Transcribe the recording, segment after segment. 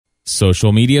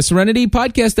Social Media Serenity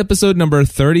podcast episode number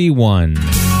 31.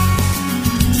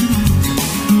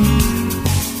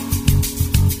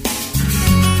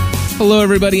 Hello,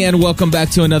 everybody, and welcome back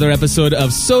to another episode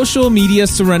of Social Media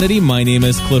Serenity. My name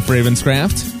is Cliff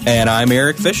Ravenscraft. And I'm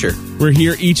Eric Fisher. We're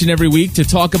here each and every week to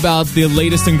talk about the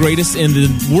latest and greatest in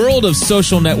the world of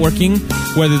social networking,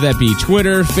 whether that be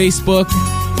Twitter, Facebook,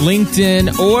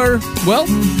 LinkedIn, or, well,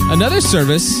 another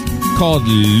service called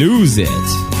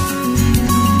LoseIt.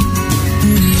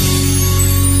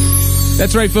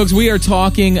 That's right, folks. We are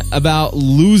talking about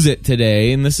LoseIt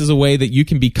today, and this is a way that you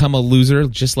can become a loser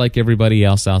just like everybody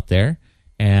else out there.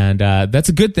 And that's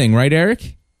a good thing, right,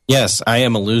 Eric? Yes, I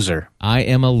am a loser. I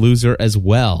am a loser as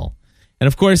well. And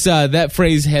of course, that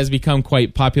phrase has become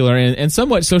quite popular and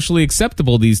somewhat socially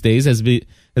acceptable these days as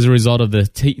a result of the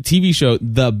TV show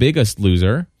The Biggest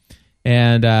Loser.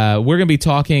 And we're going to be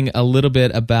talking a little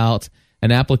bit about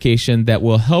an application that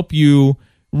will help you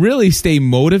really stay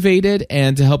motivated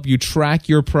and to help you track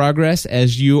your progress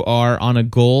as you are on a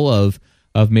goal of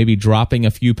maybe dropping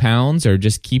a few pounds or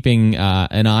just keeping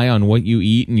an eye on what you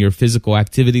eat and your physical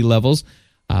activity levels.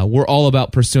 We're all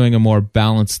about pursuing a more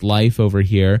balanced life over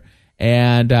here.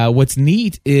 And what's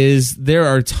neat is there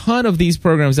are a ton of these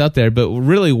programs out there, but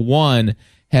really one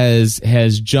has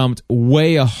jumped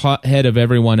way ahead of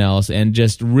everyone else and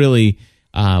just really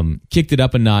kicked it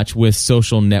up a notch with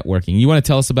social networking. You want to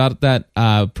tell us about that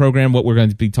program, what we're going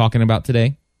to be talking about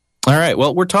today? All right.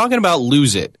 Well, we're talking about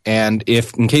LoseIt. And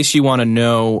in case you want to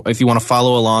know, if you want to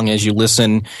follow along as you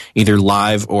listen, either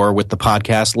live or with the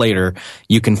podcast later,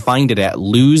 you can find it at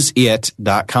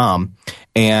LoseIt.com.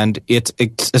 And it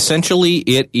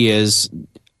is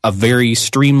a very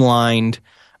streamlined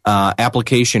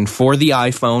application for the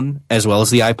iPhone as well as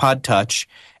the iPod Touch.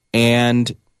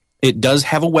 And it does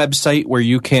have a website where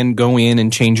you can go in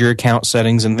and change your account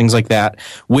settings and things like that,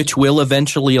 which will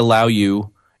eventually allow you,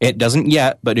 it doesn't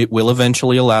yet, but it will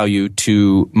eventually allow you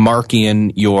to mark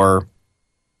in your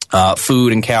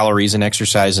food and calories and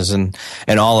exercises and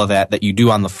all of that you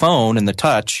do on the phone and the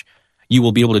touch. You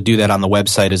will be able to do that on the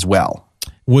website as well.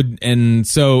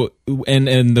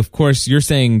 And of course, you're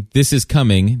saying this is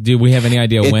coming. Do we have any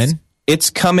idea when?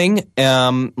 It's coming.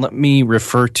 Let me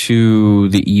refer to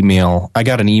the email. I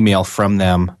got an email from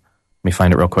them. Let me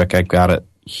find it real quick. I got it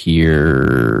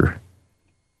here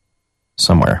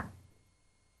somewhere.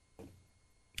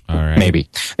 All right. Maybe.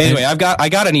 Anyway, I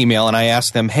got an email and I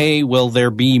asked them, "Hey, will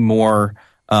there be more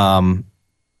functionality?"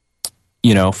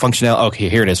 Okay,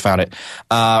 here it is. Found it.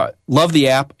 Love the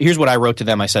app. Here's what I wrote to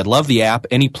them. I said, "Love the app.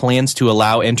 Any plans to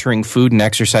allow entering food and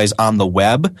exercise on the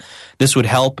web? This would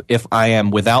help if I am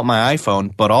without my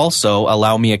iPhone, but also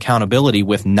allow me accountability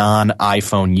with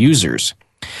non-iPhone users."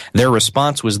 Their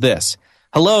response was this: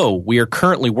 "Hello, we are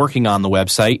currently working on the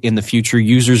website. In the future,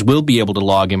 users will be able to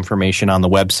log information on the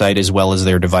website as well as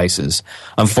their devices.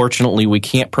 Unfortunately, we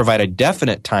can't provide a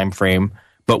definite time frame,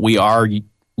 but we are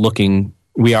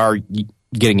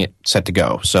getting it set to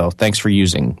go. So thanks for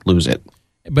using LoseIt."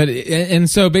 But and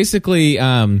so basically,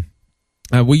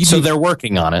 they're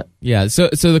working on it. Yeah. So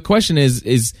the question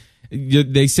is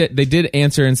they said they did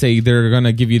answer and say they're going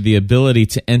to give you the ability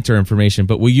to enter information,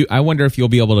 but I wonder if you'll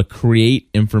be able to create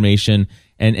information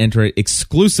and enter it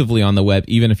exclusively on the web,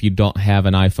 even if you don't have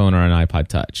an iPhone or an iPod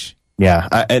Touch. Yeah,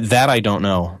 that I don't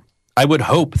know. I would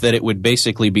hope that it would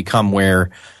basically become where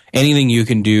anything you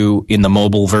can do in the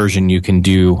mobile version, you can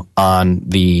do on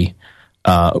the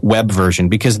web version,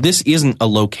 because this isn't a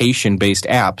location-based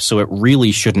app, so it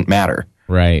really shouldn't matter.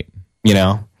 Right. You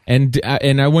know? And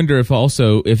I wonder if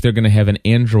they're going to have an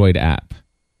Android app.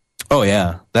 Oh,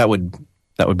 yeah. That would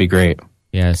be great.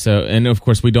 Yeah, and of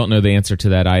course, we don't know the answer to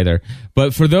that either.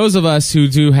 But for those of us who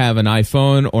do have an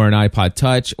iPhone or an iPod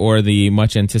Touch or the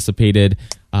much-anticipated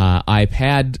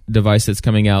iPad device that's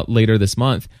coming out later this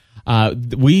month,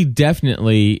 we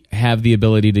definitely have the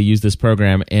ability to use this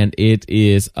program, and it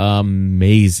is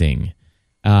amazing.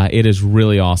 It is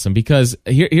really awesome because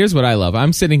here's what I love.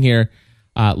 I'm sitting here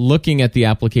looking at the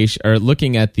application or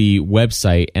looking at the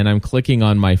website, and I'm clicking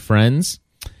on my friends.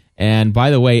 And by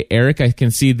the way, Eric, I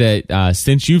can see that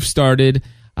since you've started,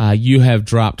 you have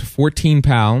dropped 14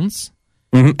 pounds.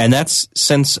 Mm-hmm. And that's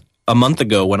since a month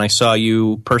ago when I saw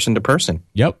you person to person.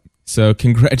 Yep. So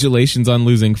congratulations on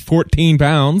losing 14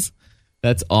 pounds.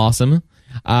 That's awesome.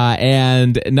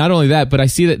 And not only that, but I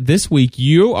see that this week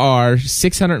you are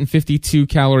 652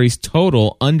 calories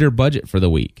total under budget for the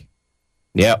week.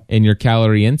 Yep. In your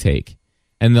calorie intake.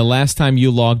 And the last time you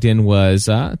logged in was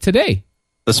today.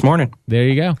 This morning. There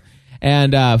you go.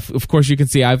 And of course, you can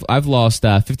see I've lost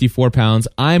 54 pounds.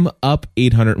 I'm up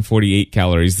 848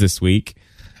 calories this week.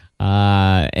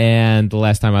 And the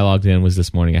last time I logged in was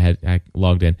this morning. I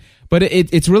logged in. But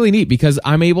it's really neat because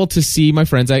I'm able to see my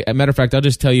friends. As a matter of fact, I'll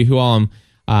just tell you who all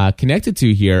I'm connected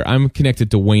to here. I'm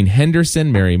connected to Wayne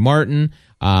Henderson, Mary Martin,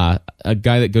 a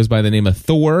guy that goes by the name of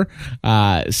Thor,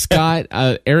 Scott,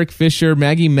 Eric Fisher,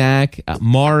 Maggie Mack,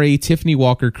 Mari, Tiffany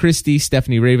Walker, Christy,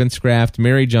 Stephanie Ravenscraft,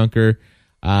 Mary Junker,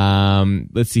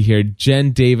 let's see here,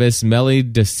 Jen Davis, Melly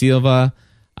Da Silva,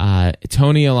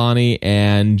 Tony Alani,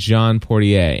 and John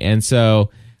Portier. And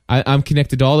so I'm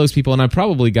connected to all those people, and I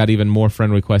probably got even more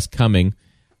friend requests coming.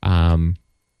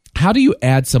 How do you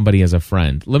add somebody as a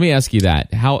friend? Let me ask you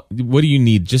that. What do you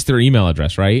need? Just their email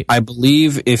address, right? I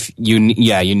believe you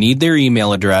need their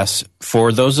email address.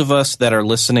 For those of us that are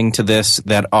listening to this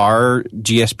that are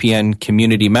GSPN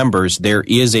community members, there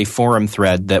is a forum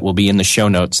thread that will be in the show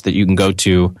notes that you can go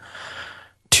to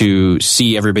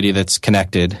see everybody that's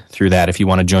connected through that if you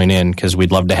want to join in, because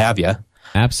we'd love to have you.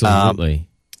 Absolutely.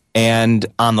 And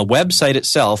on the website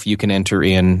itself, you can enter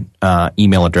in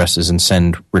email addresses and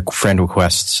send friend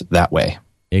requests that way.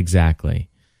 Exactly.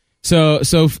 So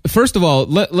first of all,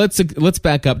 let's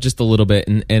back up just a little bit,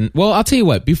 and well, I'll tell you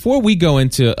what. Before we go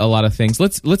into a lot of things,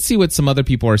 let's see what some other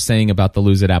people are saying about the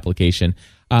Lose It application.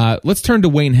 Let's turn to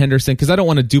Wayne Henderson because I don't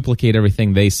want to duplicate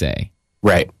everything they say.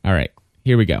 Right. All right.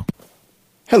 Here we go.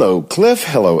 Hello, Cliff.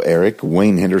 Hello, Eric.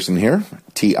 Wayne Henderson here,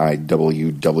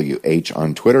 TIWWH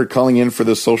on Twitter, calling in for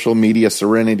the Social Media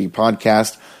Serenity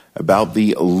podcast about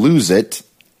the Lose It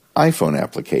iPhone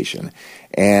application.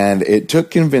 And it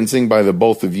took convincing by the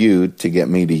both of you to get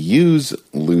me to use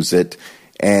Lose It.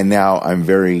 And now I'm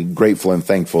very grateful and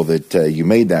thankful that you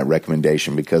made that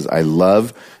recommendation because I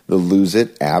love the Lose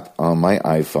It app on my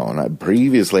iPhone.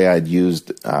 Previously, I'd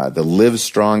used the Live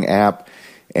Strong app,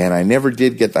 and I never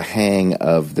did get the hang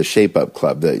of the Shape Up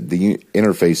Club. The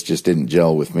interface just didn't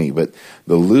gel with me. But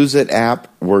the Lose It app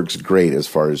works great as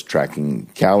far as tracking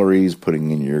calories, putting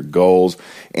in your goals,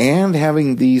 and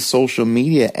having the social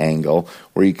media angle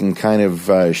where you can kind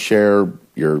of share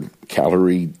your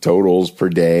calorie totals per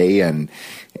day and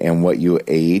what you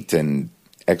ate and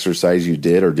exercise you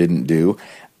did or didn't do.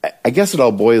 I guess it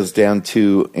all boils down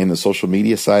to, in the social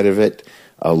media side of it,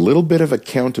 a little bit of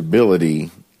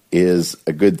accountability is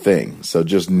a good thing. So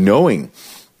just knowing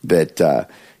that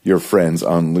your friends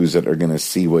on Lose It are going to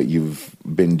see what you've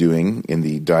been doing in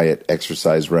the diet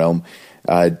exercise realm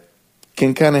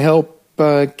can kind of help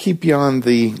keep you on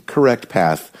the correct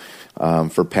path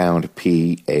for pound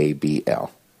PABL.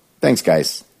 Thanks,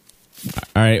 guys.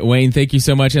 All right, Wayne, thank you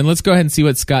so much. And let's go ahead and see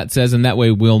what Scott says, and that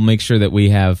way we'll make sure that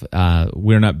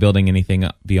we're not building anything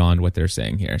beyond what they're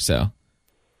saying here. So,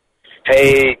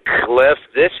 hey, Cliff,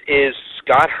 this is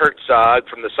Scott Herzog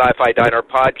from the Sci-Fi Diner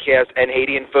podcast and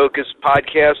Haiti in Focus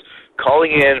podcast,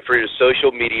 calling in for your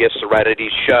social media Serenity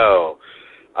show.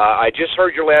 I just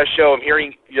heard your last show. I'm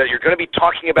hearing that you're going to be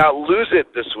talking about Lose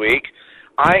It this week.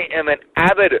 I am an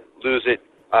avid Lose It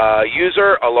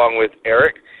user, along with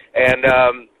Eric, and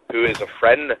who is a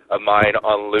friend of mine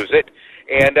on Lose It.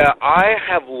 And I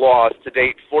have lost to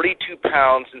date 42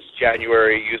 pounds since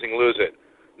January using Lose It.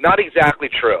 Not exactly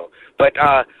true, but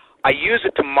I use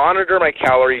it to monitor my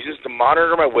calories, use it to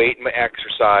monitor my weight and my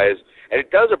exercise, and it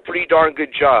does a pretty darn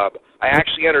good job. I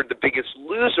actually entered the Biggest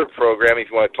Loser program. If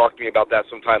you want to talk to me about that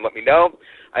sometime, let me know.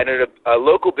 I entered a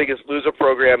local Biggest Loser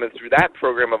program, and through that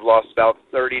program I've lost about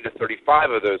 30 to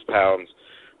 35 of those pounds.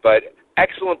 But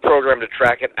excellent program to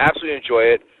track it. Absolutely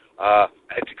enjoy it.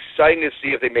 It's exciting to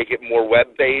see if they make it more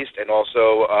web-based and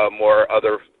also more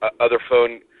other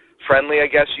phone-friendly, I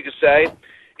guess you could say.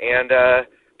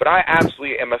 But I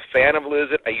absolutely am a fan of Lose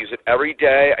It. I use it every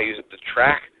day. I use it to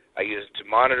track. I use it to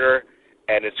monitor,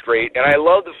 and it's great. And I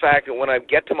love the fact that when I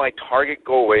get to my target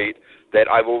goal weight, that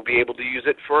I will be able to use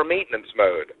it for a maintenance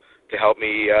mode to help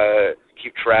me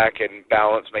keep track and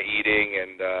balance my eating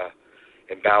and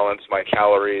balance my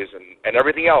calories and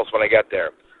everything else when I get there.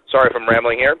 Sorry if I'm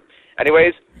rambling here.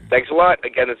 Anyways, thanks a lot.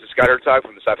 Again, this is Scott Herzog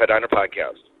from the Sci-Fi Diner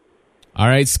podcast. All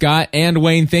right, Scott and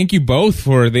Wayne, thank you both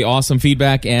for the awesome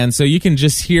feedback. And so you can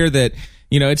just hear that,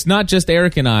 it's not just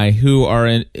Eric and I who are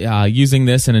using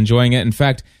this and enjoying it. In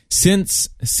fact, since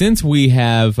we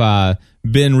have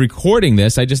been recording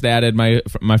this, I just added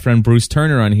my friend Bruce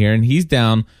Turner on here, and he's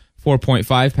down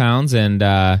 4.5 pounds, and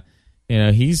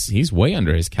he's way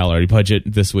under his calorie budget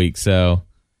this week. So,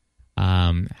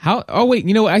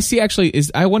 I see. Actually,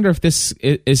 I wonder if this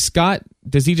is Scott.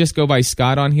 Does he just go by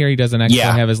Scott on here? He doesn't actually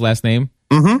have his last name?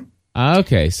 Mm-hmm.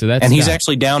 Okay, so that's... And he's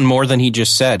actually down more than he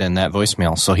just said in that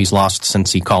voicemail, so he's lost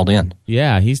since he called in.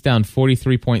 Yeah, he's down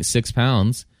 43.6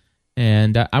 pounds,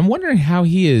 and I'm wondering how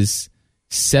he is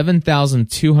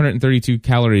 7,232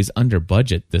 calories under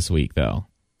budget this week, though.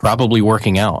 Probably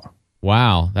working out.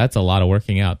 Wow, that's a lot of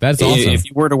working out. That's awesome. If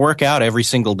you were to work out every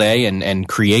single day and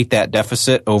create that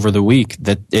deficit over the week,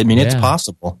 it's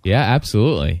possible. Yeah,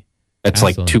 absolutely. It's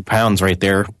like 2 pounds right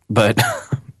there, but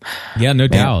yeah, no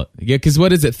doubt. Yeah, because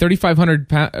what is it?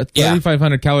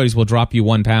 3,500 calories will drop you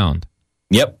 1 pound.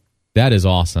 Yep, that is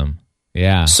awesome.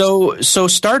 Yeah. So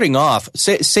starting off,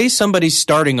 say somebody's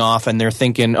starting off and they're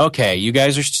thinking, okay, you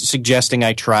guys are suggesting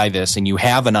I try this, and you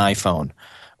have an iPhone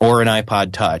or an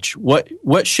iPod Touch.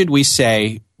 What should we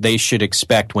say they should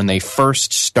expect when they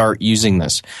first start using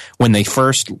this? When they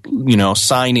first,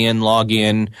 sign in, log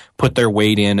in, put their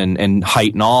weight in and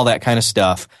height and all that kind of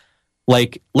stuff.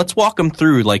 Like, let's walk them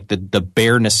through like the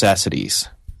bare necessities.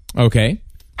 Okay.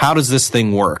 How does this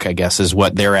thing work, I guess, is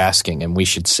what they're asking, and we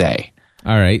should say.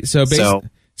 All right. So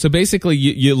basically,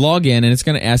 you log in, and it's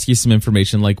going to ask you some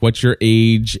information like what's your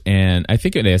age, and I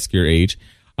think it'd ask your age.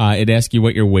 It'd ask you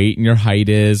what your weight and your height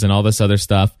is and all this other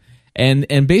stuff. And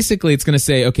basically, it's going to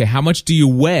say, okay, how much do you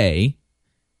weigh?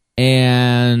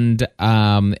 And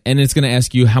it's going to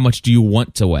ask you how much do you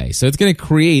want to weigh. So it's going to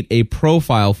create a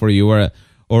profile for you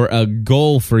or a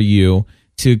goal for you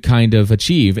to kind of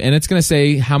achieve. And it's going to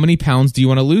say, how many pounds do you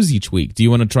want to lose each week? Do you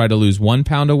want to try to lose 1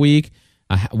 pound a week,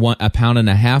 a pound and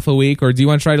a half a week, or do you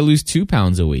want to try to lose 2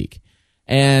 pounds a week?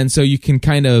 And so you can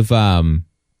kind of... and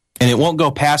it won't go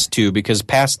past 2, because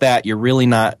past that, you're really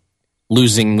not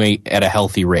losing weight at a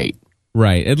healthy rate.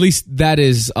 Right. At least that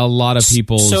is a lot of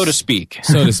people's... So to speak.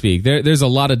 So to speak. There's a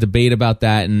lot of debate about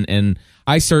that, and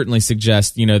I certainly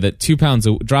suggest,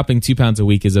 that dropping 2 pounds a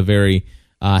week is a very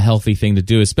healthy thing to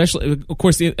do, especially, of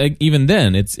course, even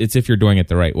then, it's if you're doing it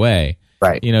the right way.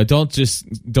 Right. Don't just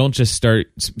start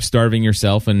starving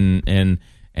yourself and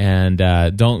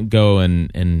don't go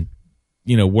and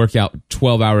work out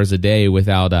 12 hours a day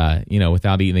without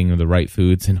eating the right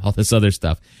foods and all this other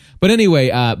stuff. But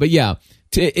anyway,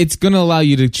 it's going to allow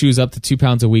you to choose up to 2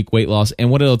 pounds a week weight loss.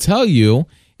 And what it'll tell you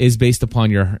is based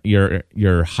upon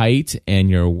your height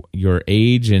and your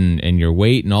age and your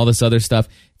weight and all this other stuff.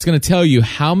 It's going to tell you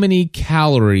how many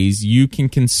calories you can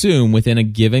consume within a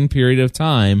given period of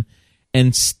time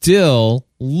and still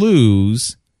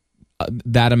lose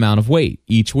that amount of weight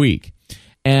each week.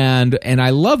 And I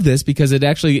love this because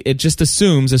it just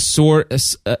assumes a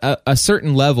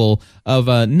certain level of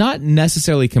a not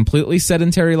necessarily completely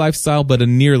sedentary lifestyle, but a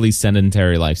nearly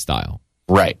sedentary lifestyle.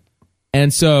 Right.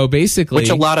 And so basically, which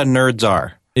a lot of nerds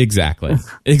are. Exactly.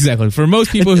 For most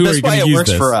people who are going to use this. That's why it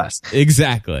works for us.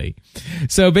 Exactly.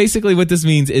 So basically what this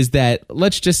means is that,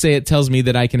 let's just say it tells me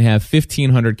that I can have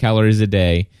 1,500 calories a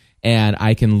day and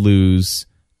I can lose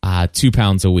 2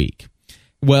 pounds a week.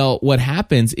 Well, what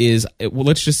happens is,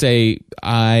 let's just say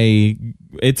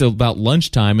it's about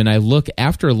lunchtime, and I look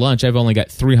after lunch, I've only got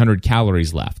 300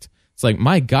 calories left. It's like,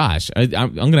 my gosh,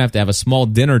 I'm going to have a small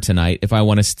dinner tonight if I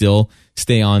want to still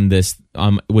stay on this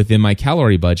within my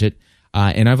calorie budget,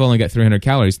 and I've only got 300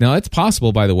 calories. Now, it's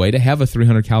possible, by the way, to have a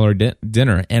 300-calorie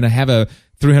dinner and to have a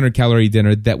 300-calorie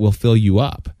dinner that will fill you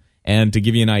up. And to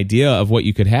give you an idea of what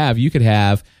you could have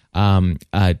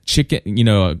a chicken,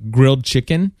 a grilled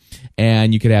chicken,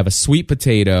 and you could have a sweet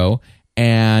potato,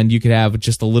 and you could have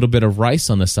just a little bit of rice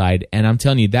on the side. And I'm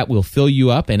telling you, that will fill you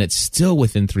up, and it's still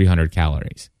within 300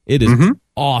 calories. It is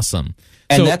awesome.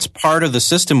 And that's part of the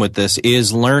system with this,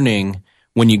 is learning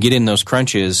when you get in those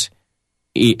crunches,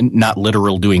 not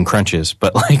literal doing crunches,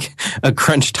 but like a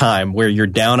crunch time where you're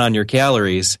down on your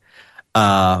calories,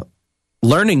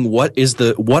 learning what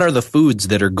are the foods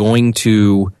that are going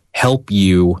to help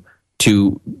you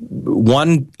to,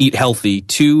 1, eat healthy,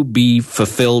 2, be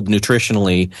fulfilled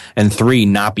nutritionally, and 3,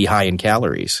 not be high in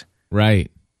calories. Right.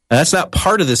 And that's not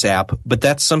part of this app, but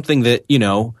that's something that,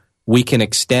 we can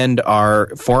extend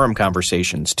our forum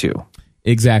conversations to.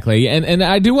 Exactly. And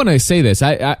I do want to say this.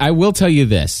 I will tell you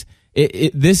this.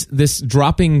 This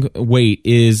dropping weight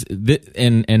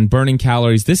and burning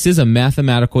calories, this is a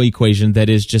mathematical equation that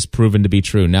is just proven to be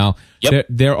true. Now,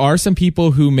 there are some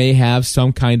people who may have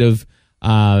some kind of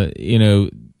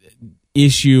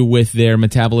issue with their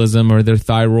metabolism or their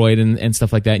thyroid and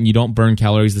stuff like that, and you don't burn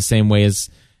calories the same way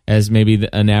as maybe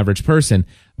an average person.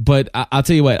 But I'll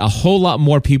tell you what, a whole lot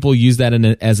more people use that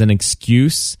as an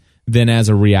excuse than as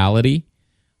a reality.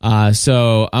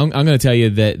 So I'm going to tell you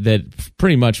that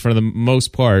pretty much for the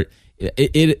most part,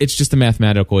 it's just a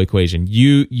mathematical equation.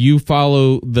 You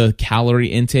follow the calorie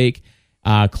intake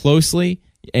closely,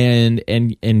 and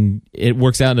it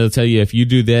works out, and it'll tell you if you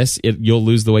do this, you'll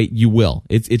lose the weight. You will.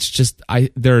 It's just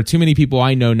there are too many people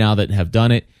I know now that have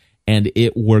done it, and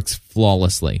it works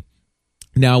flawlessly.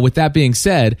 Now, with that being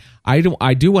said, I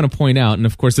do want to point out, and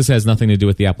of course this has nothing to do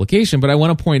with the application, but I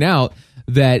want to point out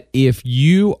that if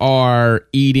you are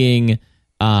eating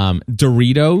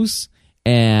Doritos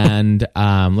and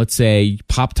let's say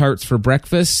Pop-Tarts for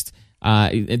breakfast,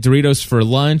 Doritos for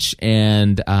lunch,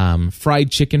 and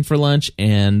fried chicken for lunch,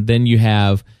 and then you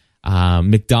have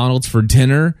McDonald's for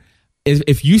dinner,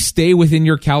 if you stay within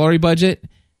your calorie budget,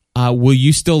 will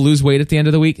you still lose weight at the end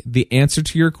of the week? The answer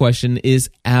to your question is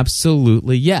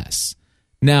absolutely yes.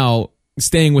 Now,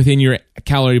 staying within your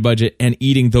calorie budget and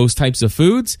eating those types of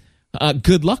foods,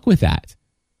 good luck with that.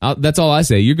 That's all I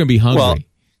say. You're going to be hungry. Well,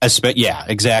 yeah,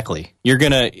 exactly. You're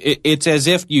gonna. It's as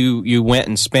if you went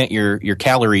and spent your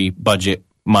calorie budget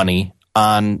money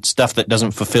on stuff that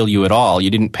doesn't fulfill you at all. You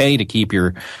didn't pay to keep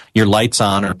your lights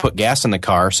on or put gas in the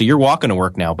car, so you're walking to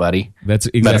work now, buddy. That's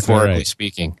exactly metaphorically right.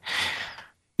 speaking.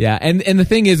 Yeah, and the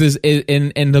thing is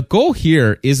the goal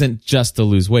here isn't just to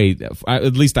lose weight.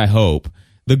 At least I hope.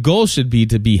 The goal should be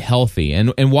to be healthy.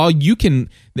 And while you can,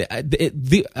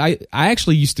 I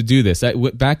actually used to do this.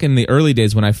 Back in the early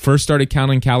days when I first started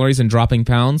counting calories and dropping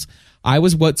pounds, I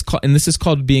was what's called, and this is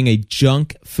called being a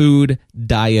junk food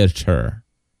dieter.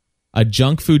 A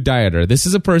junk food dieter. This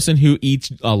is a person who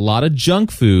eats a lot of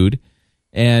junk food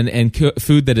and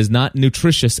food that is not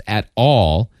nutritious at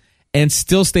all, and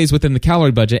still stays within the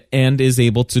calorie budget and is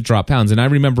able to drop pounds. And I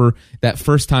remember that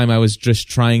first time I was just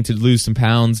trying to lose some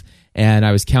pounds, and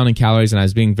I was counting calories, and I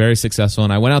was being very successful.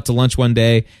 And I went out to lunch one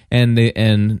day, and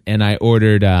I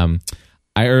ordered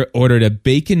a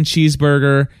bacon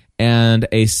cheeseburger and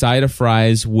a side of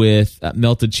fries with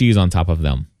melted cheese on top of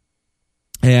them.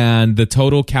 And the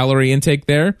total calorie intake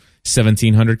there,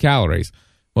 1,700 calories.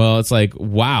 Well, it's like,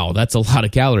 wow, that's a lot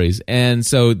of calories. And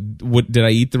so did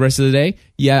I eat the rest of the day?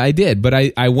 Yeah, I did. But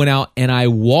I went out and I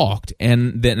walked,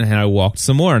 and then I walked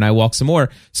some more, and I walked some more,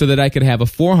 so that I could have a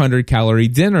 400-calorie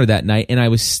dinner that night, and I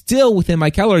was still within my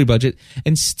calorie budget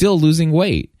and still losing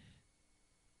weight.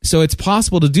 So it's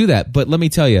possible to do that. But let me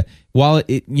tell you, while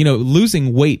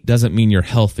losing weight doesn't mean you're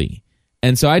healthy.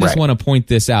 And so I just want to point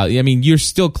this out. I mean, you're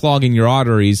still clogging your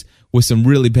arteries with some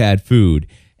really bad food.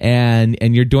 And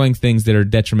you're doing things that are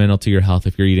detrimental to your health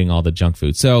if you're eating all the junk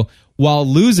food. So while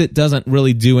Lose It doesn't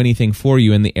really do anything for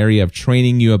you in the area of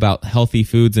training you about healthy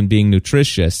foods and being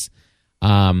nutritious,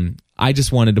 I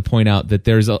just wanted to point out that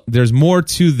there's more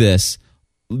to this,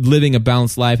 living a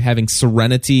balanced life, having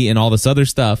serenity and all this other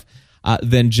stuff,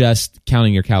 than just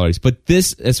counting your calories. But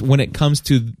this is when it comes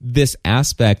to this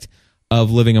aspect of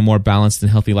living a more balanced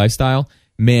and healthy lifestyle,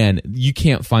 man, you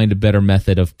can't find a better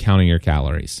method of counting your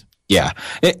calories. Yeah.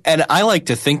 And I like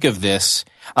to think of this.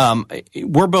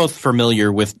 We're both familiar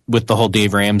with the whole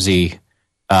Dave Ramsey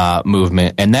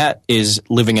movement, and that is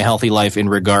living a healthy life in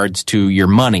regards to your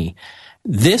money.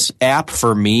 This app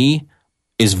for me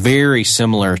is very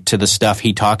similar to the stuff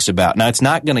he talks about. Now, it's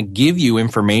not going to give you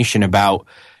information about,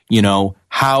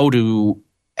 how to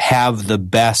have the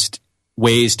best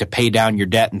ways to pay down your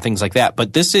debt and things like that.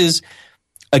 But this is,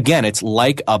 again, it's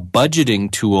like a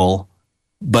budgeting tool,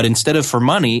 but instead of for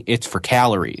money, it's for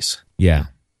calories. Yeah.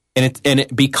 And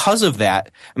because of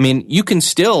that, I mean, you can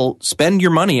still spend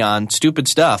your money on stupid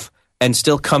stuff and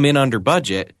still come in under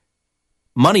budget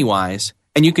money-wise,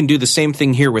 and you can do the same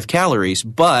thing here with calories.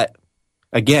 But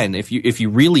again, if you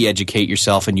really educate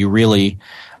yourself and you really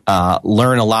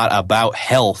learn a lot about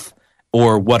health,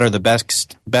 or what are the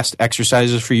best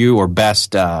exercises for you, or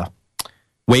best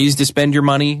ways to spend your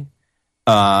money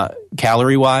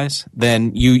calorie wise,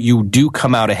 then you do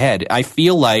come out ahead. I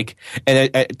feel like,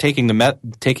 and taking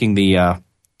the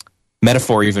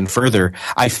metaphor even further,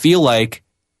 I feel like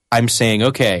I'm saying,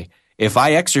 okay, if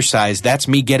I exercise, that's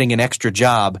me getting an extra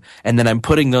job, and then I'm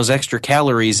putting those extra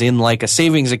calories in like a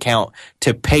savings account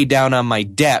to pay down on my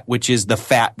debt, which is the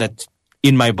fat that's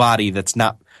in my body that's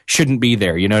shouldn't be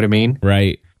there. You know what I mean?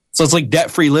 Right. So it's like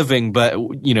debt-free living, but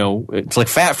it's like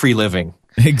fat-free living.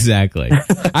 Exactly.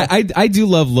 I do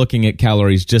love looking at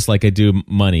calories just like I do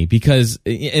money, because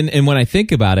and when I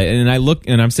think about it, and I look,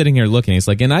 and I'm sitting here looking, it's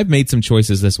like, and I've made some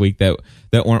choices this week that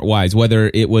weren't wise, whether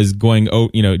it was going,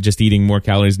 just eating more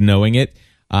calories knowing it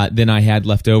than I had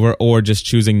left over, or just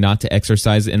choosing not to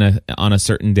exercise on a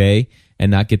certain day and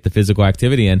not get the physical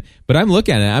activity in. But I'm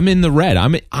looking at it, I'm in the red.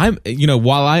 I'm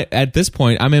while at this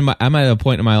point I'm at a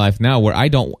point in my life now where I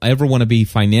don't ever want to be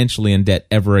financially in debt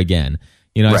ever again.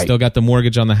 I still got the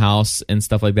mortgage on the house and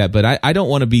stuff like that, but I don't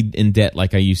want to be in debt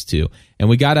like I used to. And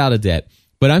we got out of debt.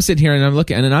 But I'm sitting here and I'm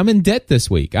looking, and I'm in debt this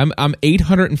week. I'm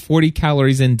 840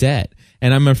 calories in debt,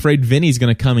 and I'm afraid Vinny's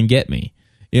going to come and get me.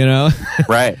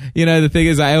 Right. The thing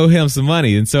is, I owe him some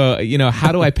money, and so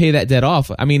how do I pay that debt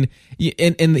off? I mean,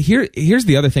 and here's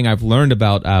the other thing I've learned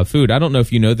about food. I don't know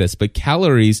if you know this, but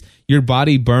calories, your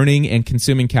body burning and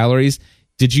consuming calories,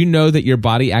 Did you know that your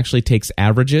body actually takes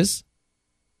averages?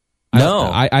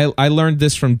 No. I learned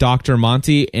this from Dr.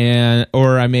 Monty,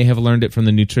 or I may have learned it from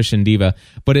the Nutrition Diva,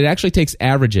 but it actually takes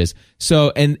averages.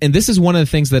 So, and this is one of the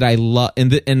things that I love,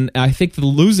 and I think the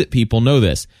Lose It people know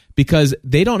this, because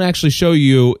they don't actually show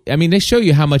you, I mean, they show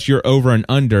you how much you're over and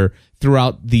under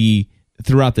throughout the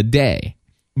day.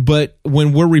 But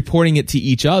when we're reporting it to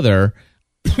each other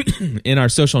in our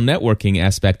social networking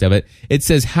aspect of it, it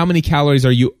says how many calories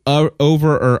are you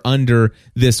over or under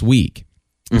this week.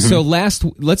 Mm-hmm. So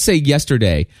let's say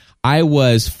yesterday, I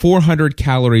was 400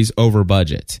 calories over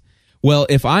budget. Well,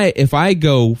 if I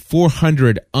go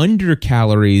 400 under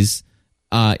calories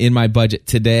in my budget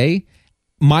today,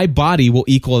 my body will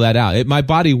equal that out. My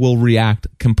body will react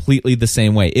completely the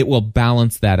same way. It will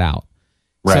balance that out.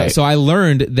 Right. So I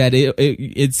learned that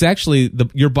it's actually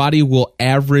your body will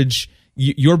average.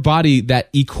 Your body, that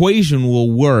equation will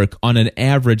work on an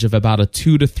average of about a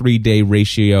 2 to 3 day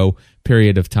ratio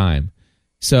period of time.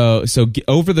 So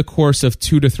over the course of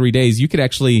 2 to 3 days, you could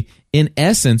actually, in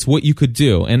essence, what you could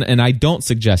do, and I don't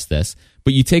suggest this,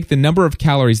 but you take the number of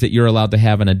calories that you're allowed to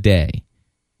have in a day.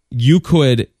 You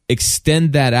could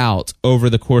extend that out over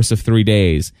the course of 3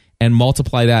 days and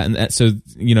multiply that. And so,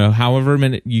 however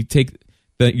minute you take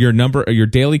your number, or your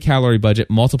daily calorie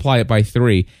budget, multiply it by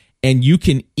 3, and you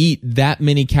can eat that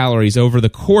many calories over the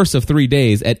course of 3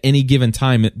 days at any given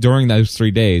time during those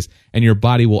 3 days, and your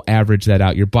body will average that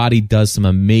out. Your body does some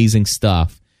amazing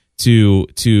stuff to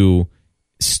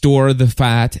store the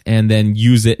fat and then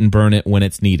use it and burn it when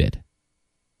it's needed.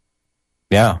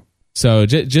 Yeah. So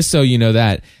just so you know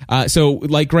that. So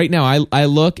like right now, I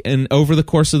look, and over the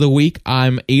course of the week,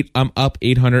 I'm up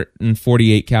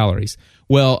 848 calories.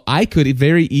 Well, I could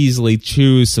very easily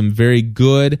choose some very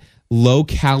good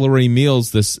low-calorie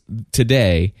meals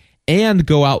today and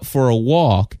go out for a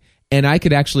walk, and I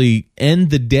could actually end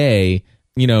the day,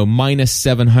 minus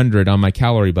 700 on my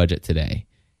calorie budget today.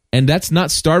 And that's not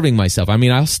starving myself. I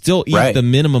mean, I'll still eat the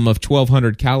minimum of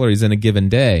 1,200 calories in a given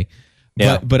day,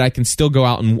 but I can still go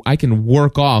out and I can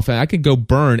work off, and I could go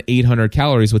burn 800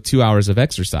 calories with 2 hours of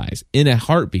exercise in a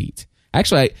heartbeat.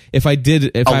 Actually, if I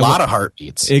a lot of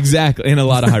heartbeats. Exactly, in a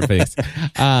lot of heartbeats.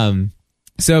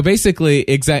 So basically,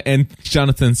 and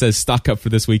Jonathan says, stock up for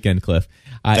this weekend, Cliff.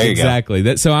 There you exactly.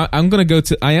 Go. So I am going to go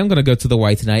to the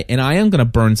Y tonight, and I am going to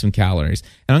burn some calories,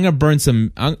 and I'm going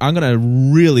to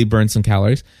really burn some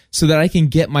calories so that I can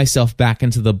get myself back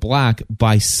into the black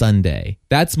by Sunday.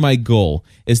 That's my goal,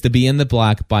 is to be in the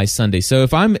black by Sunday. So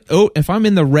if I'm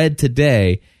in the red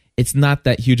today, it's not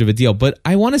that huge of a deal. But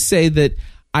I want to say that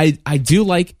I do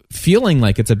like feeling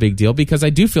like it's a big deal, because I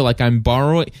do feel like I'm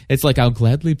borrowing. It's like, I'll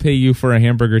gladly pay you for a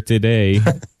hamburger today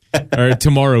or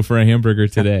tomorrow for a hamburger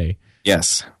today.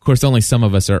 Yes. Of course, only some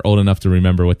of us are old enough to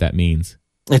remember what that means.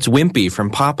 It's Wimpy from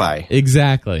Popeye.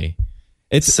 Exactly.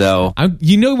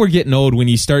 We're getting old when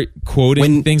you start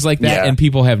quoting things like that, and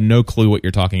people have no clue what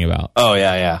you're talking about. Oh,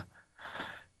 yeah.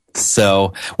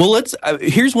 So, well,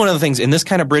 here's one of the things, and this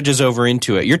kind of bridges over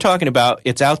into it. You're talking about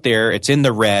it's out there, it's in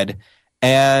the red.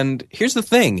 And here's the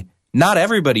thing, not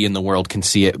everybody in the world can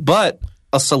see it, but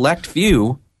a select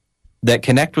few that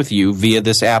connect with you via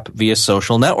this app, via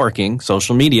social networking,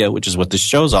 social media, which is what this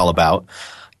show's all about,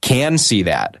 can see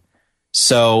that.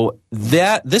 So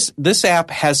this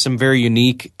app has some very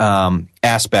unique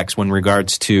aspects when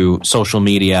regards to social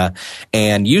media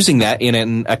and using that in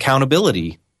an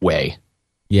accountability way.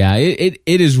 Yeah, it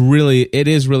is really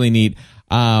neat.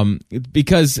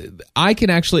 Because I can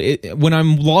actually, when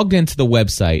I'm logged into the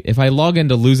website, if I log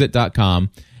into LoseIt.com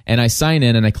and I sign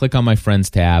in and I click on my friends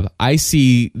tab, I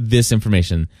see this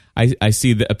information. I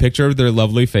see a picture of their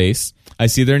lovely face. I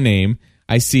see their name.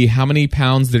 I see how many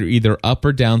pounds they're either up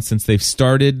or down since they've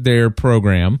started their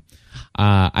program.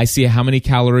 I see how many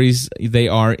calories they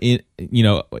are in,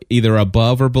 either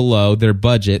above or below their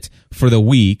budget for the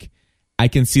week. I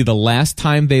can see the last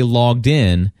time they logged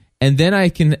in. And then I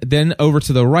can over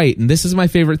to the right, and this is my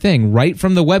favorite thing, right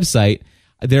from the website,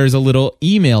 there's a little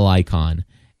email icon.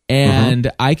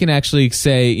 And I can actually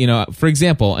say, for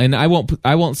example, and I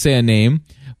won't say a name,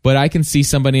 but I can see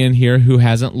somebody in here who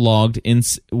hasn't logged in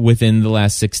within the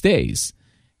last 6 days.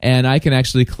 And I can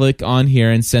actually click on here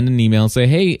and send an email and say,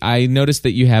 hey, I noticed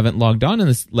that you haven't logged on in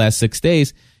the last 6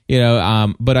 days,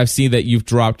 but I've seen that you've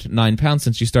dropped 9 pounds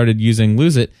since you started using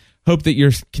Lose It. Hope that you're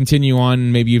continue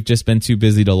on. Maybe you've just been too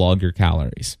busy to log your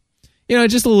calories.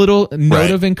 Just a little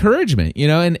note of encouragement,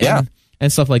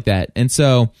 and stuff like that. And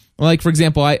so, like, for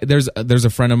example, there's a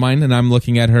friend of mine, and I'm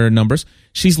looking at her numbers.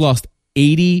 She's lost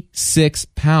 86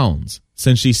 pounds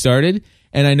since she started,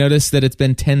 and I noticed that it's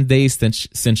been 10 days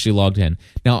since she logged in.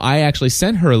 Now, I actually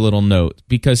sent her a little note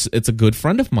because it's a good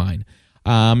friend of mine.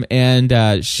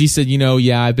 And she said,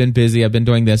 yeah, I've been busy. I've been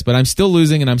doing this, but I'm still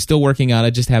losing and I'm still working out. I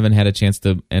just haven't had a chance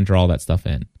to enter all that stuff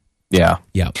in. Yeah.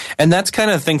 Yeah. And that's kind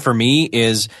of the thing for me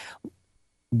is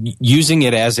using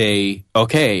it as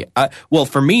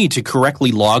for me to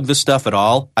correctly log the stuff at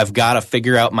all, I've got to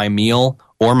figure out my meal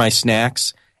or my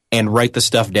snacks and write the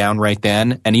stuff down right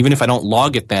then. And even if I don't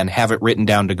log it then, have it written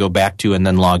down to go back to and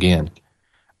then log in.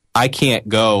 I can't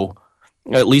go,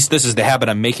 at least this is the habit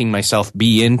I'm making myself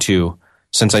be into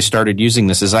since I started using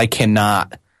this, is I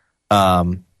cannot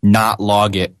not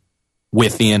log it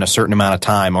within a certain amount of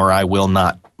time or I will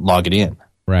not log it in.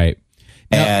 Right.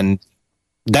 And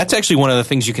that's actually one of the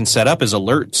things you can set up is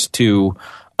alerts to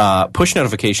push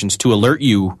notifications to alert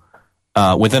you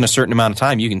within a certain amount of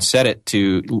time. You can set it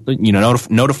to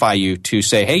notify you to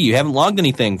say, hey, you haven't logged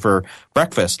anything for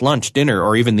breakfast, lunch, dinner,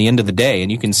 or even the end of the day.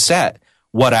 And you can set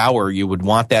what hour you would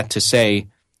want that to say.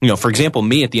 For example,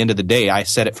 me at the end of the day, I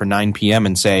set it for 9 p.m.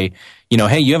 and say,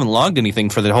 hey, you haven't logged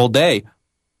anything for the whole day.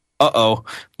 Uh-oh,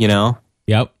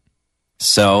 Yep.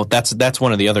 So that's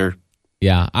one of the other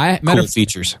cool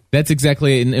features. That's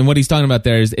exactly, and what he's talking about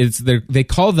there is they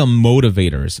call them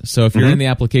motivators. So if you're in the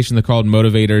application, they're called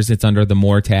motivators. It's under the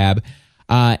More tab,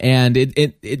 and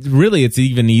it really it's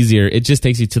even easier. It just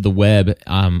takes you to the web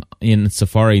in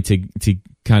Safari to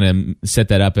kind of set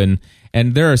that up, and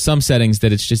there are some settings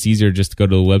that it's just easier just to go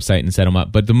to the website and set them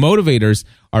up. But the motivators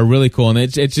are really cool, and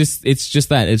it's just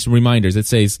that it's reminders. It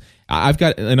says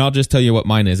and I'll just tell you what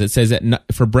mine is. It says that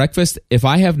for breakfast, if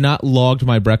I have not logged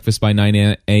my breakfast by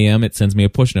 9 a.m., it sends me a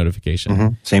push notification.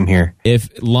 Mm-hmm. Same here.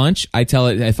 If lunch, I tell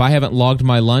it if I haven't logged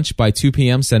my lunch by 2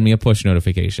 p.m., send me a push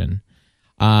notification.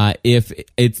 If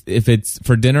it's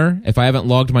for dinner, if I haven't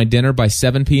logged my dinner by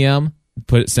 7 p.m.,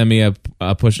 send me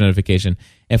a push notification.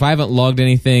 If I haven't logged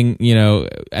anything,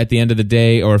 at the end of the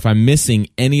day, or if I'm missing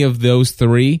any of those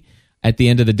three at the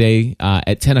end of the day,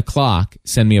 at 10 o'clock,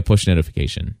 send me a push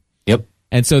notification. Yep.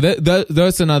 And so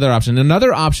that's another option.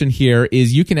 Another option here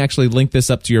is you can actually link this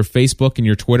up to your Facebook and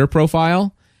your Twitter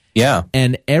profile. Yeah.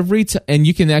 And and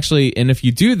you can actually, and if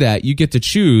you do that, you get to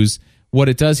choose what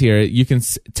it does here. You can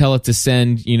tell it to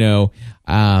send,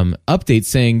 updates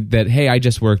saying that, hey, I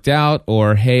just worked out,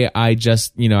 or hey, I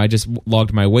just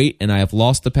logged my weight and I have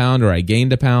lost a pound or I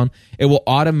gained a pound. It will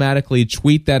automatically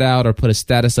tweet that out or put a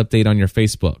status update on your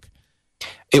Facebook.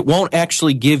 It won't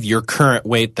actually give your current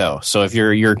weight though. So if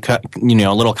you're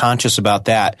a little conscious about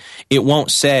that, it won't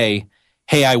say,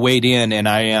 hey, I weighed in and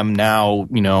I am now,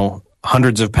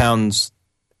 hundreds of pounds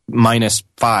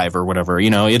 -5 or whatever.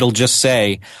 It'll just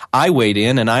say, I weighed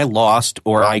in and I lost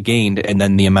or I gained, and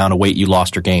then the amount of weight you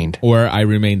lost or gained. Or I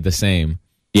remained the same.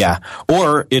 Yeah.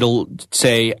 Or it'll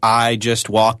say, I just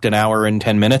walked an hour and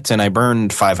 10 minutes and I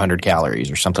burned 500 calories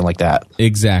or something like that.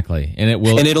 Exactly. And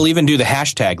it'll even do the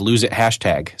hashtag, LoseIt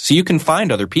hashtag. So you can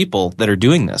find other people that are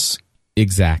doing this.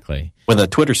 Exactly. With a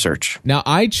Twitter search. Now,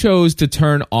 I chose to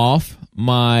turn off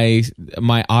my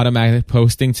automatic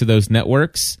posting to those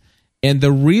networks. And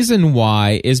the reason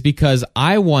why is because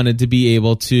I wanted to be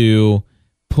able to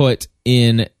put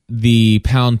in the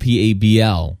pound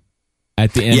PABL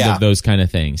at the end of those kind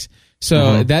of things.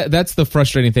 So that's the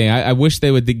frustrating thing. I wish they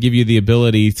would give you the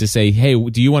ability to say, hey,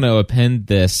 do you want to append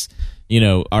this,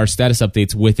 our status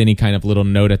updates with any kind of little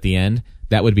note at the end?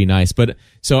 That would be nice. But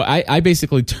so I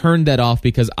basically turned that off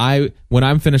because when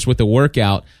I'm finished with the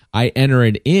workout, I enter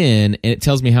it in and it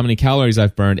tells me how many calories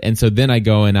I've burned. And so then I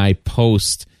go and I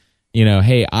post,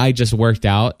 hey, I just worked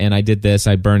out and I did this.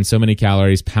 I burned so many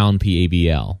calories, pound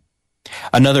PABL.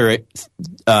 Another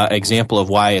example of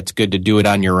why it's good to do it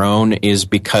on your own is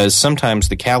because sometimes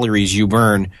the calories you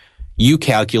burn, you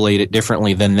calculate it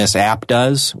differently than this app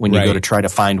does when you go to try to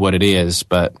find what it is.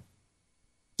 But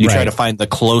you try to find the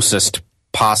closest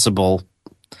possible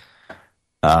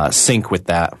sync with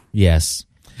that. Yes.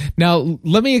 Now,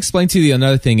 let me explain to you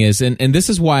another thing is, and this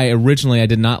is why originally I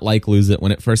did not like LoseIt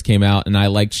when it first came out, and I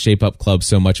liked Shape Up Club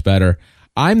so much better.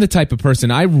 I'm the type of person,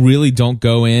 I really don't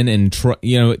go in and try,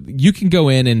 you can go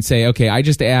in and say, okay, I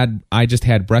just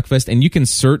had breakfast, and you can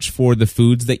search for the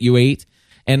foods that you ate.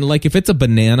 And like if it's a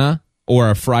banana or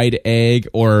a fried egg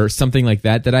or something like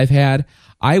that I've had,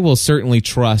 I will certainly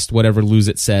trust whatever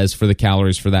LoseIt says for the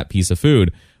calories for that piece of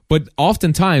food. But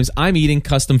oftentimes I'm eating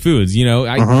custom foods.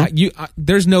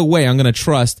 There's no way I'm going to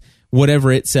trust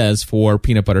whatever it says for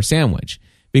peanut butter sandwich.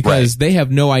 Because they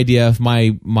have no idea if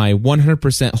my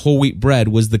 100% whole wheat bread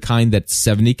was the kind that's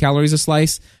 70 calories a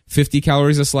slice, 50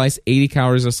 calories a slice, 80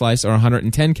 calories a slice, or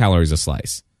 110 calories a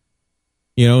slice.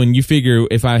 And you figure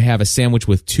if I have a sandwich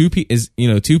with two pieces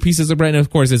of bread, and of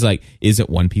course it's like, is it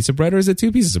one piece of bread or is it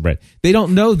two pieces of bread? They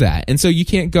don't know that. And so you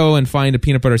can't go and find a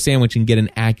peanut butter sandwich and get an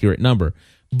accurate number.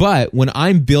 But when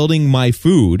I'm building my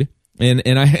food, and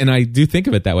I do think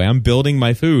of it that way, I'm building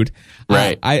my food.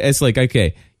 Right. It's like,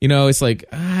 okay, it's like,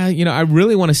 I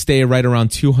really want to stay right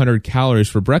around 200 calories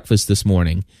for breakfast this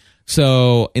morning.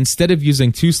 So instead of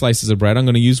using 2 slices of bread, I'm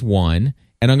going to use 1,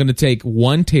 and I'm going to take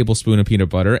 1 tablespoon of peanut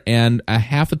butter and a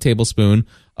half a tablespoon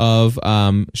of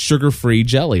sugar-free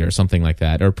jelly or something like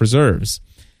that, or preserves.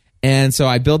 And so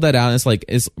I build that out, and it's like,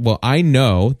 I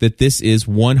know that this is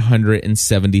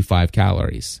 175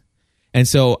 calories. And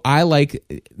so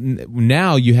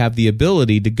now you have the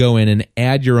ability to go in and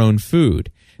add your own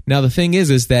food. Now, the thing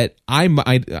is that I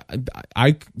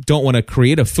don't want to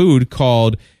create a food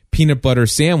called peanut butter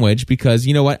sandwich, because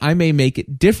you know what? I may make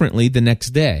it differently the next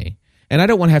day. And I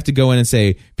don't want to have to go in and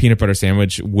say peanut butter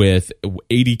sandwich with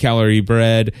 80 calorie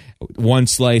bread, 1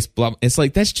 slice, blah. It's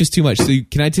like, that's just too much. So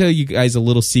can I tell you guys a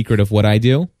little secret of what I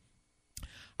do?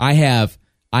 I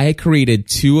created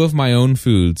 2 of my own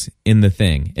foods in the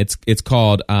thing. It's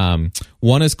called,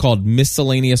 one is called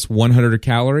miscellaneous 100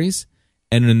 calories,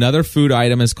 and another food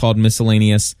item is called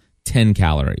miscellaneous 10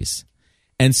 calories.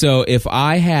 And so if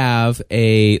I have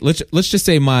let's just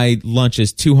say my lunch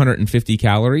is 250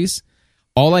 calories,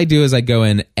 all I do is I go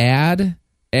in, add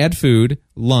food,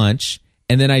 lunch,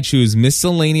 and then I choose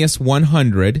miscellaneous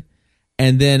 100,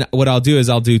 and then what I'll do is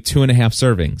I'll do 2.5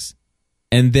 servings,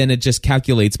 and then it just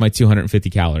calculates my 250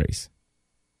 calories.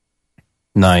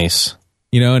 Nice.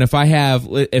 And if I have,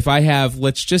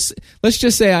 let's just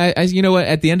say I you know what,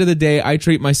 at the end of the day, I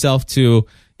treat myself to,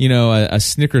 a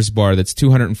Snickers bar that's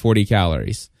 240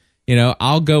 calories.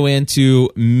 I'll go into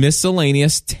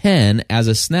miscellaneous 10 as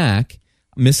a snack,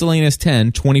 miscellaneous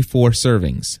 10, 24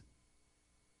 servings.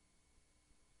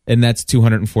 And that's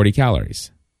 240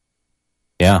 calories.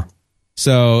 Yeah.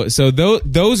 So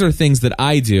those are things that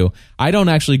I do. I don't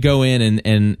actually go in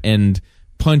and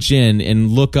punch in and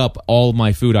look up all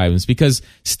my food items, because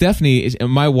Stephanie,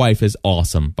 my wife, is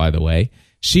awesome, by the way.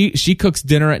 She cooks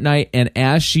dinner at night, and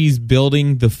as she's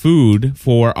building the food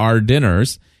for our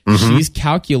dinners, she's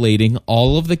calculating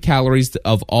all of the calories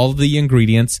of all the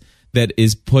ingredients that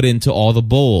is put into all the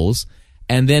bowls.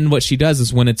 And then what she does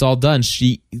is, when it's all done,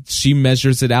 she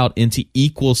measures it out into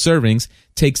equal servings,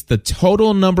 takes the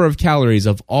total number of calories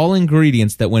of all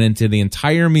ingredients that went into the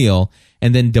entire meal,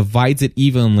 and then divides it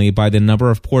evenly by the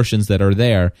number of portions that are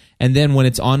there. And then when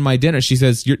it's on my dinner, she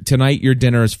says, tonight your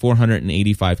dinner is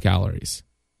 485 calories.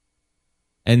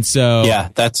 And so... Yeah,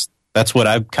 that's what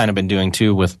I've kind of been doing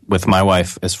too with my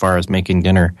wife as far as making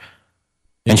dinner.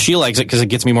 And she likes it because it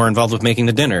gets me more involved with making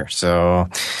the dinner. So,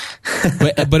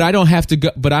 but I don't have to go.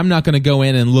 But I'm not going to go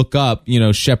in and look up,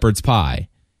 shepherd's pie.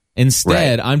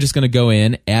 Instead, right. I'm just going to go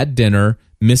in, add dinner,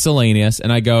 miscellaneous,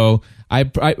 and I go.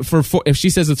 If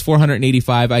she says it's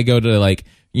 485, I go to I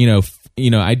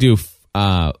do.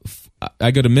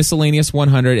 I go to miscellaneous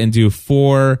 100 and do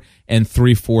 4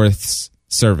 3/4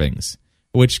 servings,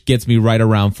 which gets me right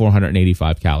around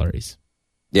 485 calories.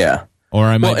 Yeah. Or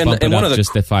I might bump it up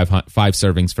just at 5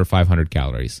 servings for 500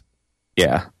 calories.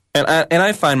 Yeah. And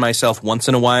I find myself once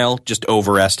in a while just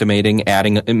overestimating,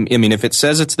 adding. I mean, if it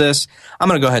says it's this, I'm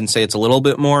going to go ahead and say it's a little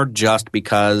bit more, just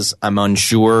because I'm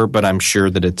unsure, but I'm sure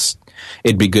that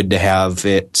it'd be good to have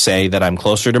it say that I'm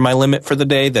closer to my limit for the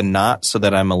day than not, so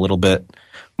that I'm a little bit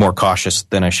more cautious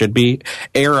than I should be.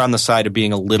 Err on the side of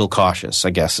being a little cautious, I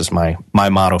guess, is my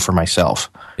motto for myself.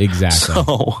 Exactly.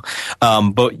 So,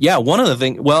 but yeah, one of the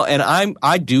things, and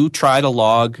I do try to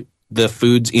log the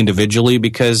foods individually,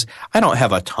 because I don't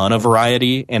have a ton of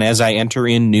variety. And as I enter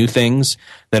in new things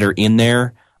that are in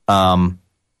there,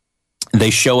 they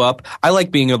show up. I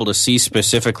like being able to see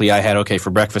specifically, for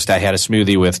breakfast, I had a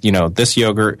smoothie with, this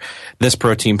yogurt, this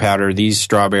protein powder, these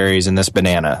strawberries, and this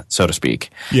banana, so to speak.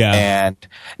 Yeah. And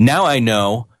now I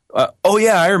know,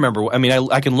 I remember. I mean,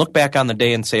 I can look back on the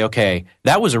day and say, okay,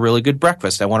 that was a really good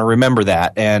breakfast. I want to remember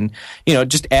that. And,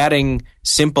 just adding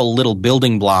simple little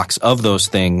building blocks of those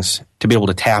things to be able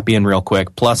to tap in real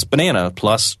quick, plus banana,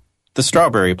 plus the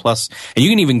strawberry, and you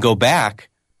can even go back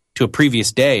to a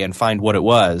previous day and find what it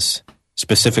was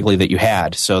specifically that you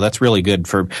had. So that's really good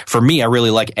for me. I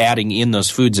really like adding in those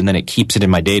foods, and then it keeps it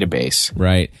in my database.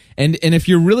 Right. And if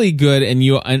you're really good and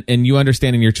you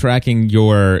understand and you're tracking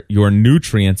your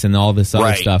nutrients and all this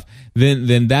other stuff, then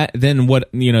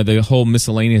what, the whole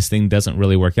miscellaneous thing doesn't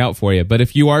really work out for you. But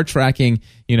if you are tracking,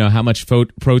 how much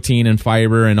protein and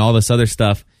fiber and all this other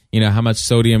stuff, how much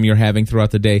sodium you're having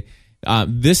throughout the day,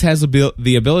 this has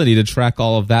the ability to track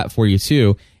all of that for you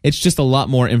too. It's just a lot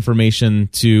more information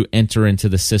to enter into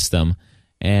the system,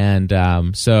 and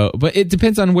but it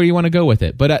depends on where you want to go with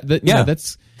it. But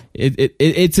that's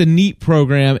it's a neat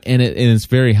program, and it's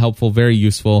very helpful, very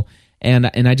useful. and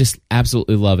I just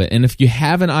absolutely love it. And if you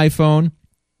have an iPhone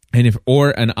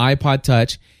or an iPod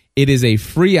Touch, it is a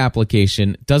free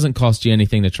application. It doesn't cost you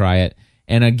anything to try it.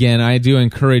 And again, I do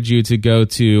encourage you to go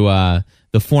to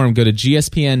the forum. Go to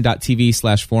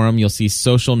gspn.tv/forum. You'll see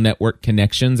social network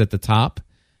connections at the top.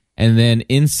 And then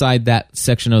inside that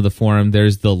section of the forum,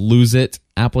 there's the LoseIt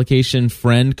application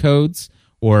friend codes.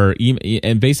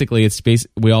 And basically,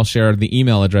 we all share the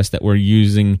email address that we're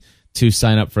using to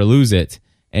sign up for LoseIt.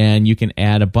 And you can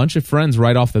add a bunch of friends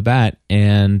right off the bat.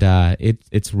 And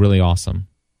it's really awesome.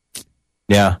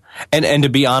 Yeah. And to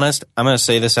be honest, I'm going to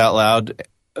say this out loud.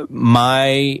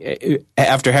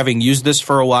 After having used this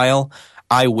for a while,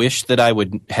 I wish that I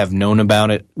would have known about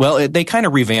it. Well, they kind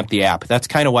of revamped the app. That's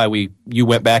kind of why you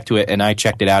went back to it, and I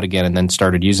checked it out again and then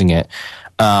started using it.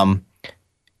 For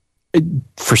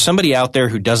somebody out there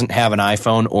who doesn't have an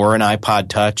iPhone or an iPod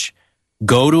Touch,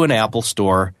 go to an Apple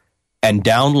store and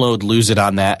download LoseIt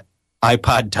on that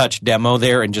iPod Touch demo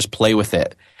there and just play with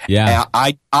it. Yeah,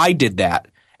 I did that.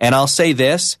 And I'll say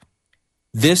this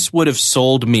would have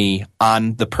sold me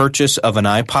on the purchase of an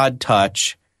iPod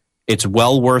Touch. It's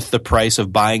well worth the price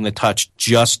of buying the Touch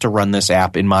just to run this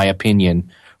app, in my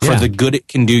opinion, for the good it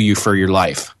can do you for your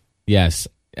life. Yes.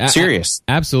 Serious.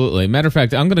 Absolutely. Matter of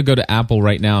fact, I'm going to go to Apple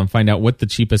right now and find out what the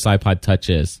cheapest iPod Touch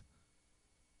is.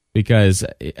 Because,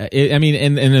 and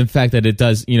the fact that it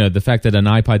does, the fact that an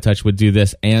iPod Touch would do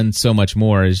this and so much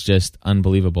more is just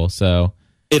unbelievable. So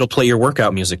it'll play your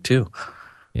workout music too.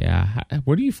 Yeah.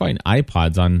 Where do you find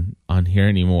iPods on here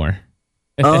anymore?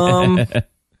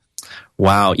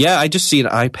 Wow. Yeah, I just see an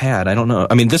iPad. I don't know.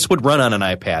 I mean, this would run on an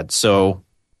iPad, so.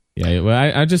 Yeah, well,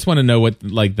 I just want to know what,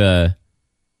 like, the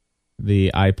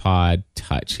iPod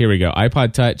Touch. Here we go.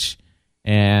 iPod Touch,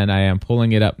 and I am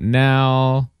pulling it up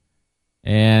now,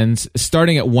 and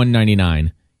starting at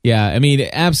 $199. Yeah, I mean,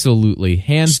 absolutely.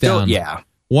 Hands down. Yeah.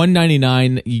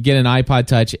 $199, you get an iPod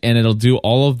Touch, and it'll do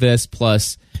all of this,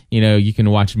 plus, you can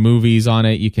watch movies on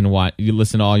it, you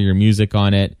listen to all your music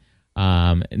on it.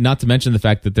 Not to mention the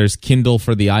fact that there's Kindle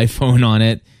for the iPhone on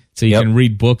it, so you can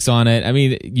read books on it. I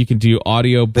mean, you can do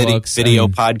audio books, video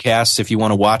podcasts if you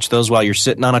want to watch those while you're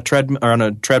sitting on a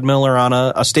treadmill or on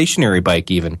a stationary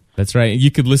bike. Even that's right.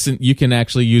 You could listen. You can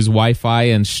actually use Wi-Fi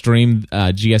and stream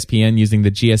GSPN using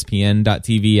the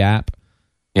GSPN.TV app.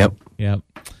 Yep.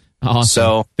 Awesome.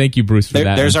 So thank you, Bruce, for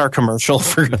that. There's our commercial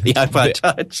for the iPod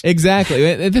Touch.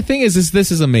 Exactly. The thing is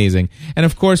this is amazing. And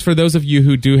of course, for those of you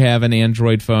who do have an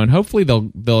Android phone, hopefully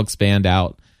they'll expand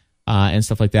out and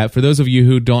stuff like that. For those of you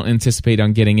who don't anticipate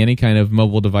on getting any kind of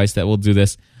mobile device that will do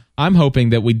this, I'm hoping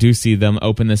that we do see them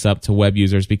open this up to web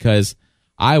users, because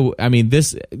they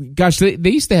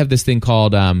used to have this thing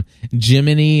called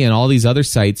Jiminy and all these other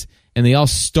sites, and they all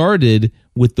started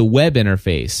with the web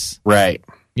interface. Right.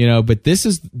 But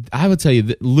I would tell you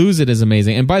that LoseIt is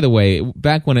amazing. And by the way,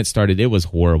 back when it started, it was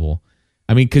horrible.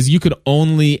 I mean, because you could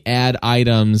only add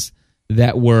items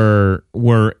that were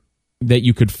that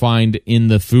you could find in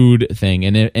the food thing,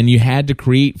 and you had to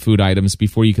create food items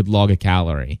before you could log a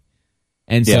calorie.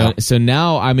 And so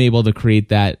now I'm able to create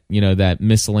that, that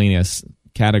miscellaneous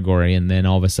category, and then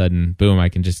all of a sudden, boom, I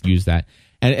can just use that.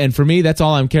 And for me, that's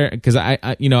all I'm caring, because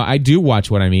I do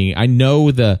watch what I'm eating. I know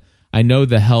the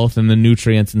health and the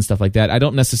nutrients and stuff like that. I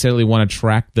don't necessarily want to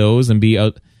track those and be,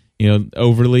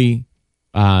 overly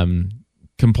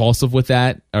compulsive with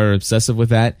that or obsessive with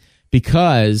that,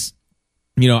 because,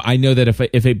 I know that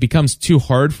if it becomes too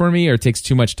hard for me or it takes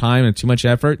too much time and too much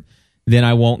effort, then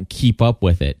I won't keep up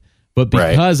with it. But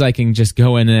because I can just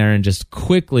go in there and just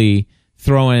quickly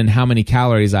throw in how many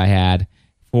calories I had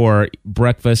for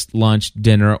breakfast, lunch,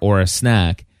 dinner, or a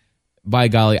snack, by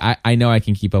golly, I know I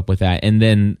can keep up with that,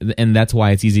 and that's why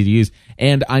it's easy to use.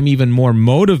 And I'm even more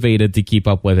motivated to keep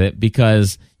up with it,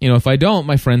 because if I don't,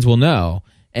 my friends will know,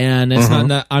 and it's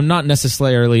I'm not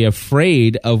necessarily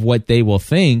afraid of what they will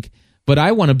think, but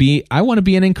I want to be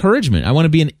an encouragement. I want to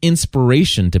be an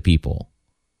inspiration to people.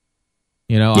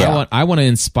 I want to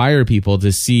inspire people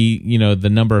to see the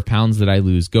number of pounds that I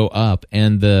lose go up,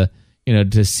 and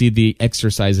to see the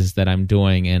exercises that I'm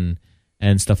doing and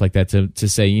stuff like that, to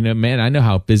say, man, I know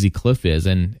how busy Cliff is,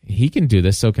 and he can do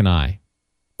this, so can I.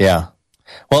 Yeah.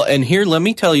 Well, and here, let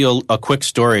me tell you a quick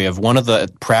story of one of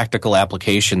the practical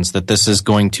applications that this is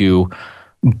going to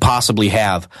possibly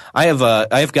have.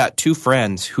 I've got two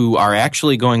friends who are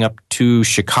actually going up to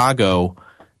Chicago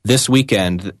this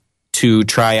weekend to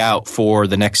try out for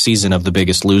the next season of The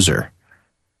Biggest Loser.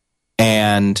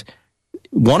 And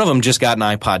one of them just got an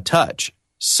iPod Touch.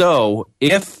 So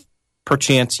if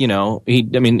perchance,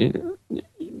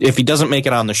 if he doesn't make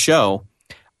it on the show,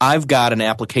 I've got an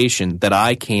application that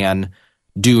I can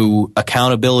do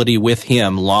accountability with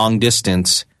him long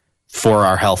distance for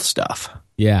our health stuff.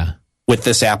 Yeah. With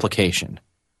this application.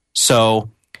 So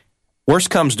worst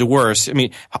comes to worst. I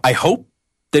mean, I hope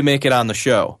they make it on the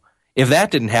show. If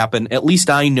that didn't happen, at least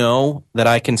I know that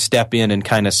I can step in and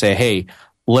kind of say, hey,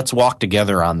 let's walk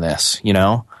together on this, you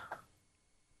know?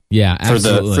 Yeah,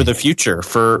 absolutely. For the future,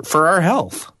 for our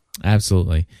health.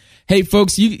 Absolutely. Hey,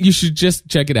 folks, you should just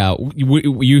check it out.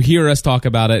 You hear us talk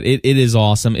about it. It is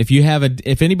awesome.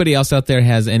 If anybody else out there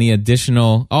has any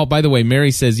additional, oh, by the way,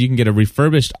 Mary says you can get a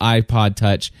refurbished iPod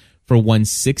Touch for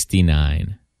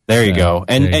 $169. There you go.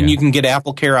 And you you can get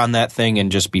AppleCare on that thing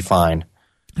and just be fine.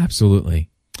 Absolutely.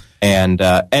 And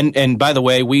by the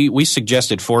way, we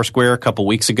suggested Foursquare a couple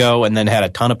weeks ago and then had a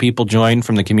ton of people join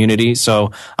from the community.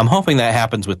 So I'm hoping that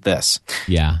happens with this.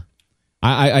 Yeah.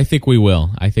 I think we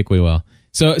will.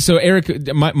 So Eric,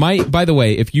 by the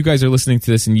way, if you guys are listening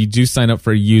to this and you do sign up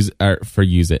for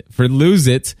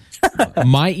LoseIt,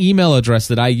 my email address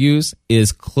that I use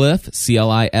is Cliff,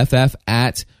 CLIFF,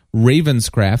 at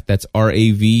Ravenscraft, that's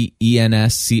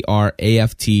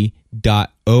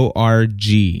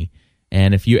RAVENSCRAFT.org.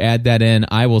 And if you add that in,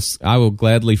 I will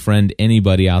gladly friend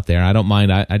anybody out there. I don't mind.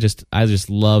 I just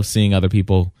love seeing other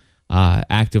people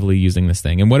actively using this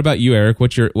thing. And what about you, Eric?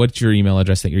 What's your email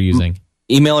address that you're using?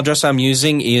 Email address I'm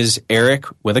using is Eric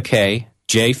with a K,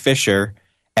 J Fisher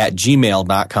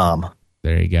 @gmail.com.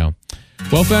 There you go.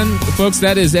 Well, folks,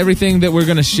 that is everything that we're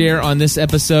going to share on this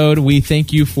episode. We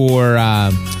thank you for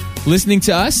listening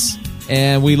to us,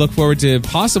 and we look forward to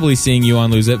possibly seeing you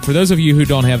on LoseIt. For those of you who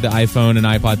don't have the iPhone and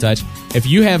iPod Touch, if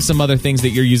you have some other things that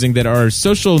you're using that are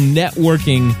social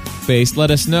networking based,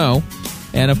 let us know.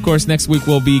 And of course, next week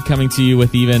we'll be coming to you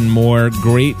with even more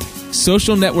great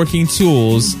social networking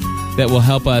tools that will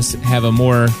help us have a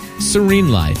more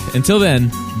serene life. Until then,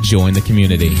 join the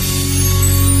community.